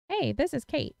Hey, this is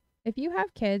Kate. If you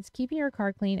have kids, keeping your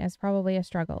car clean is probably a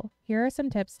struggle. Here are some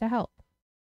tips to help.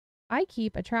 I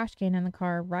keep a trash can in the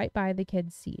car right by the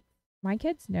kids' seat. My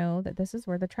kids know that this is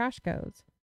where the trash goes.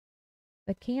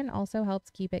 The can also helps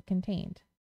keep it contained.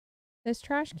 This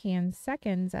trash can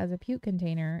seconds as a puke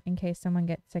container in case someone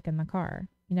gets sick in the car.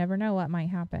 You never know what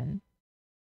might happen.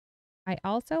 I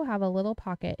also have a little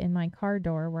pocket in my car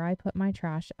door where I put my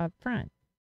trash up front.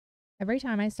 Every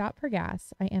time I stop for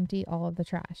gas, I empty all of the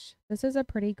trash. This is a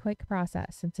pretty quick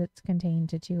process since it's contained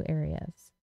to two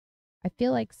areas. I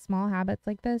feel like small habits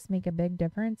like this make a big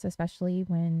difference, especially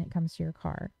when it comes to your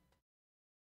car.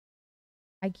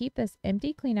 I keep this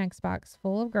empty Kleenex box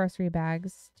full of grocery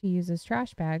bags to use as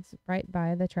trash bags right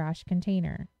by the trash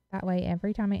container. That way,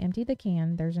 every time I empty the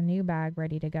can, there's a new bag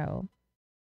ready to go.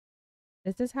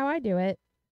 This is how I do it.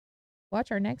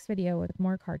 Watch our next video with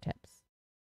more car tips.